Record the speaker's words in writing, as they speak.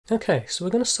Okay, so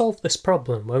we're going to solve this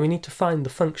problem where we need to find the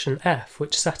function f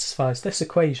which satisfies this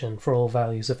equation for all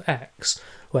values of x,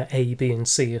 where a, b and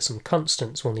c are some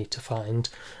constants we'll need to find,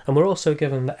 and we're also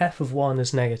given that f of 1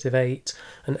 is -8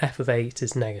 and f of 8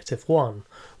 is -1,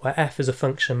 where f is a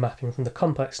function mapping from the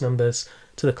complex numbers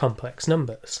to the complex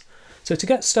numbers. So to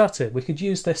get started, we could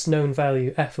use this known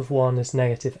value f of 1 is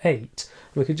 -8,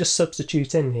 and we could just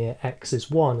substitute in here x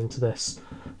is 1 into this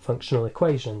functional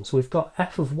equation. So we've got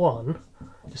f of 1,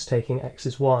 just taking x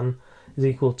is 1, is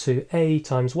equal to a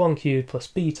times 1 cubed plus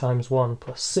b times 1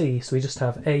 plus c. So we just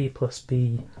have a plus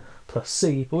b plus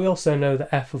c, but we also know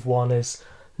that f of 1 is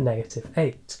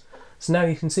 -8. So now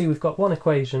you can see we've got one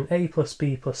equation, a plus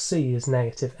b plus c is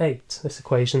 -8. This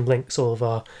equation links all of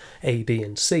our a, b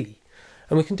and c.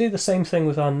 And we can do the same thing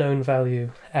with our known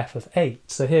value f of 8.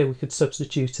 So here we could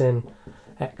substitute in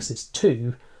x is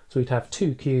 2, so we'd have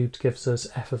 2 cubed gives us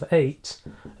f of 8,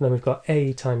 and then we've got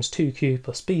a times 2 cubed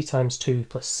plus b times 2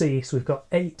 plus c, so we've got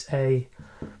 8a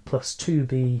plus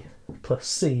 2b plus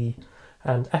c,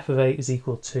 and f of 8 is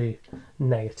equal to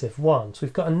 -1. So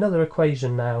we've got another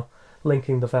equation now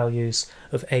linking the values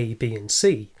of a, b and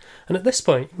c. And at this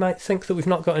point you might think that we've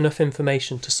not got enough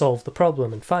information to solve the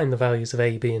problem and find the values of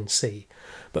a, b and c.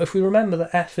 But if we remember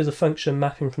that f is a function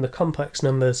mapping from the complex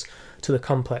numbers to the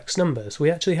complex numbers, we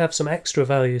actually have some extra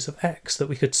values of x that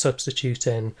we could substitute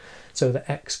in so that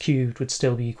x cubed would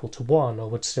still be equal to 1 or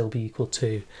would still be equal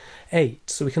to 8.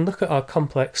 So we can look at our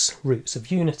complex roots of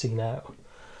unity now.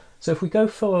 So if we go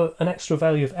for an extra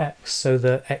value of x so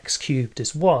that x cubed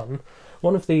is 1,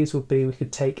 one of these would be we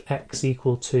could take x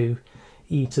equal to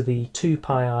e to the 2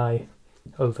 pi I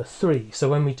over 3. So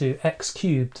when we do x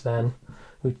cubed then,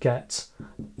 we'd get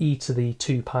e to the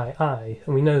 2 pi I,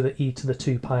 and we know that e to the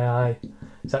 2 pi I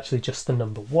is actually just the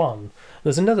number 1.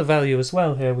 There's another value as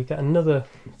well here, we get another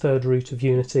third root of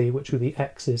unity, which would be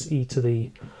x is e to the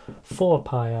 4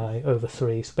 pi I over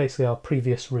 3, so basically our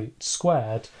previous root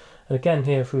squared. And again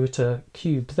here, if we were to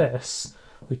cube this,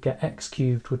 we'd get x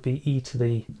cubed would be e to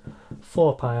the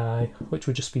 4 pi I, which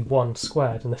would just be 1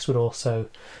 squared, and this would also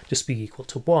just be equal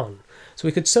to 1. So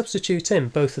we could substitute in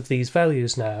both of these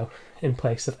values now in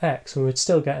place of x, and we would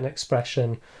still get an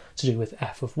expression to do with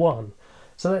f of 1.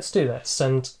 So let's do this,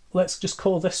 and let's just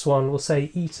call this one, we'll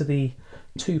say e to the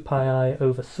 2 pi I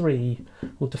over 3,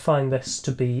 we'll define this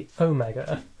to be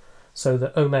omega, so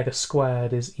that omega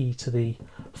squared is e to the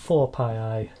 4 pi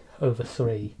I over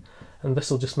 3. And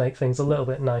this will just make things a little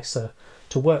bit nicer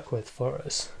to work with for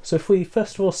us. So if we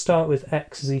first of all start with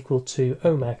x is equal to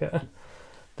omega,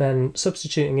 then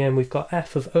substituting in we've got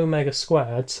f of omega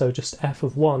squared, so just f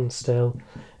of 1 still,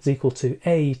 is equal to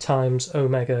a times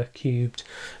omega cubed,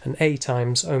 and a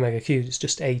times omega cubed is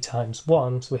just a times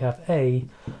 1, so we have a,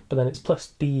 but then it's plus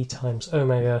b times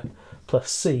omega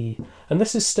plus c, and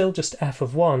this is still just f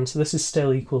of 1, so this is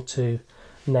still equal to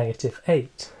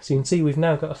 -8. So you can see we've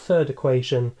now got a third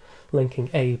equation linking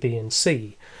a, b and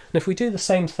c. And if we do the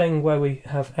same thing where we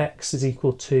have x is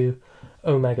equal to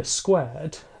omega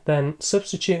squared, then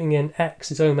substituting in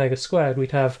x is omega squared,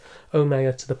 we'd have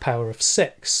omega to the power of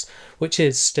 6, which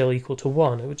is still equal to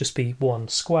 1. It would just be 1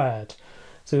 squared.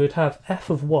 So we'd have f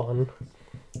of 1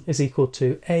 is equal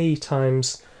to a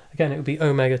times, again it would be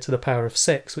omega to the power of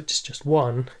 6, which is just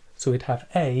 1. So we'd have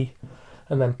a,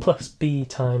 and then plus b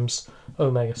times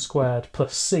omega squared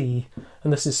plus c,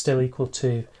 and this is still equal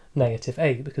to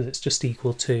 -8 because it's just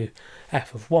equal to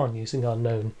f of 1 using our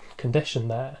known condition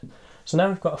there. So now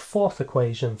we've got a fourth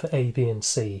equation for a, b and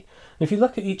c. And if you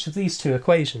look at each of these two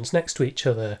equations next to each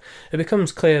other, it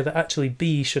becomes clear that actually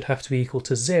b should have to be equal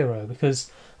to 0, because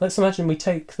let's imagine we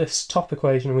take this top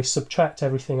equation and we subtract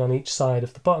everything on each side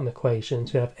of the bottom equation.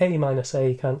 So we have a minus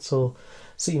a cancel,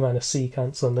 c minus c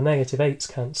cancel, and the -8's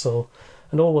cancel,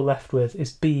 and all we're left with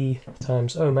is b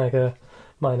times omega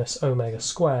minus omega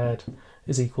squared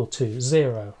is equal to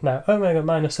 0. Now omega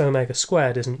minus omega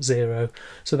squared isn't 0,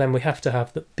 so then we have to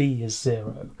have that b is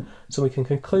 0. So we can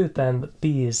conclude then that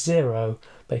b is 0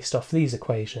 based off these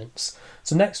equations.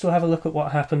 So next we'll have a look at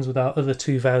what happens with our other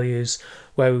two values,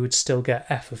 where we would still get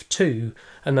f of 2,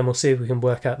 and then we'll see if we can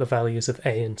work out the values of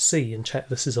a and c and check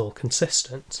this is all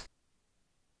consistent.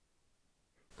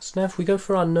 So now if we go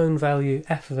for our known value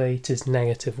f of 8 is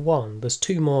 -1, there's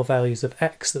two more values of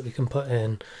x that we can put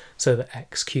in so that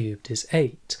x cubed is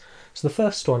 8. So the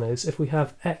first one is if we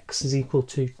have x is equal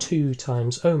to 2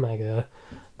 times omega,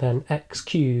 then x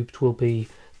cubed will be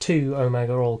 2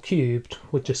 omega all cubed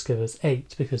would just give us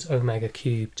 8 because omega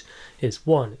cubed is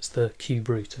 1, it's the cube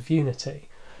root of unity.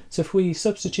 So if we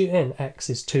substitute in x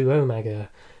is 2 omega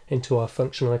into our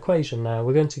functional equation now,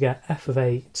 we're going to get f of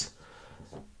 8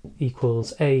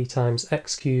 equals a times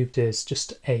x cubed is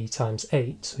just a times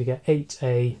 8. So we get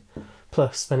 8a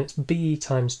plus, then it's b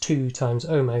times 2 times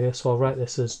omega, so I'll write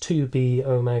this as 2b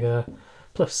omega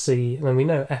plus c, and then we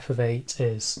know f of 8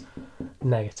 is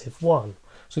 -1.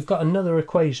 So we've got another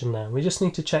equation now. We just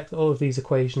need to check that all of these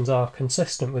equations are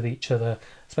consistent with each other,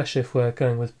 especially if we're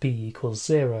going with b equals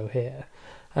 0 here.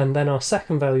 And then our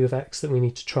second value of x that we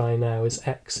need to try now is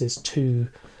x is 2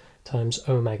 times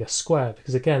omega squared,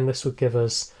 because again this would give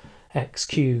us x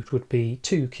cubed would be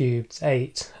 2 cubed,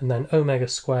 8, and then omega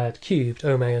squared cubed,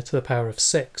 omega to the power of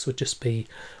 6, would just be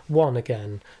 1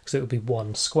 again, because it would be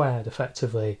 1 squared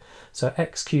effectively. So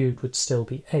x cubed would still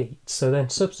be 8. So then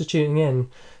substituting in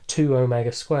 2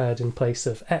 omega squared in place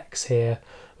of x here,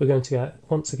 we're going to get,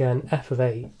 once again, f of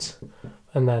 8,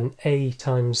 and then a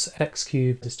times x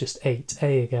cubed is just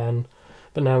 8a again,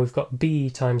 but now we've got b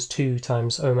times 2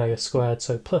 times omega squared,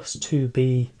 so plus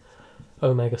 2b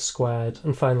omega squared,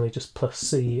 and finally just plus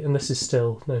c, and this is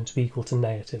still known to be equal to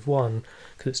 -1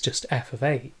 because it's just f of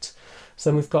 8. So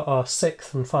then we've got our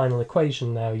sixth and final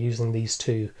equation now using these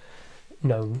two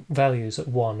known values at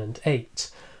 1 and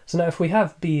 8. So now if we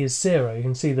have b is 0, you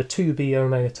can see the 2b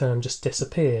omega term just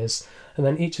disappears, and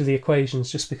then each of the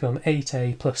equations just become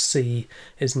 8a plus c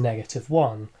is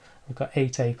 -1. We've got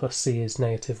 8a plus c is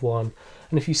 -1.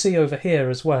 And if you see over here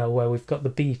as well, where we've got the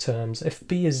b terms, if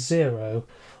b is 0,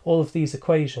 all of these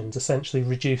equations essentially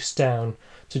reduce down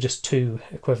to just two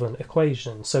equivalent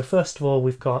equations. So first of all,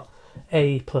 we've got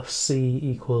a plus c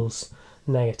equals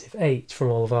 -8 from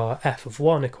all of our f of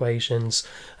 1 equations,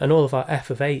 and all of our f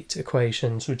of 8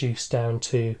 equations reduce down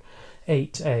to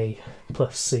 8a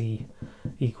plus c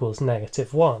equals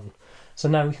 -1. So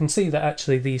now we can see that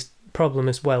actually these problem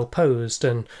is well posed,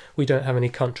 and we don't have any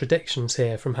contradictions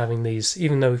here from having these.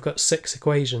 Even though we've got 6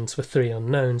 equations for 3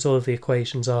 unknowns, all of the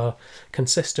equations are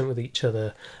consistent with each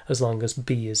other as long as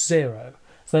b is 0.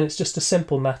 So then it's just a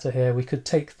simple matter here. We could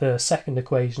take the second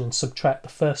equation and subtract the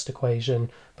first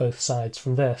equation, both sides,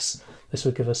 from this. This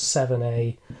would give us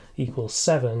 7a equals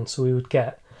 7, so we would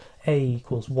get a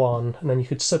equals 1, and then you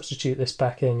could substitute this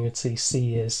back in, you'd see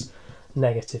c is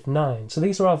 -9. So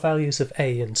these are our values of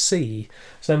a and c.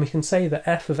 So then we can say that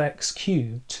f of x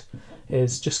cubed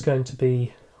is just going to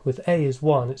be, with a is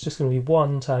 1, it's just going to be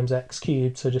 1 times x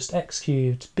cubed, so just x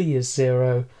cubed, b is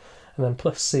 0, and then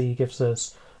plus c gives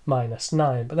us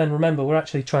 -9. But then remember, we're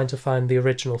actually trying to find the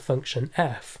original function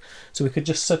f, so we could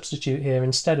just substitute here,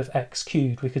 instead of x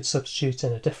cubed, we could substitute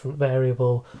in a different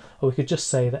variable, or we could just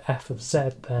say that f of z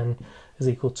then is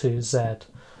equal to z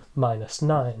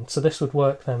 -9. So this would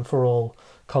work then for all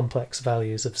complex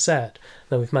values of z.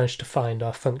 Now we've managed to find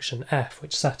our function f,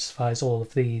 which satisfies all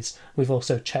of these. We've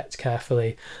also checked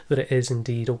carefully that it is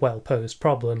indeed a well-posed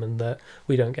problem and that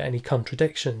we don't get any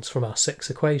contradictions from our 6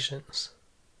 equations.